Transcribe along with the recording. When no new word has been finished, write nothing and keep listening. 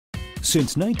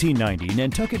Since 1990,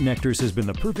 Nantucket Nectars has been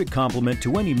the perfect complement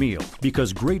to any meal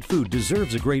because great food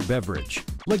deserves a great beverage.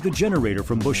 Like the generator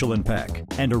from Bushel & Peck,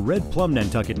 and a red plum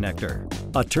Nantucket Nectar,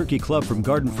 a turkey club from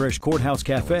Garden Fresh Courthouse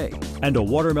Cafe, and a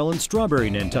watermelon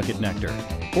strawberry Nantucket Nectar,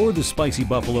 or the spicy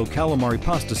buffalo calamari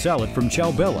pasta salad from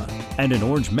Ciao Bella, and an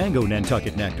orange mango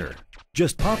Nantucket Nectar.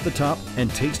 Just pop the top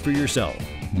and taste for yourself.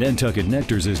 Nantucket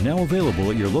Nectars is now available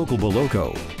at your local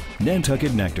Boloco.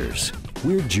 Nantucket Nectars.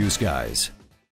 We're juice guys.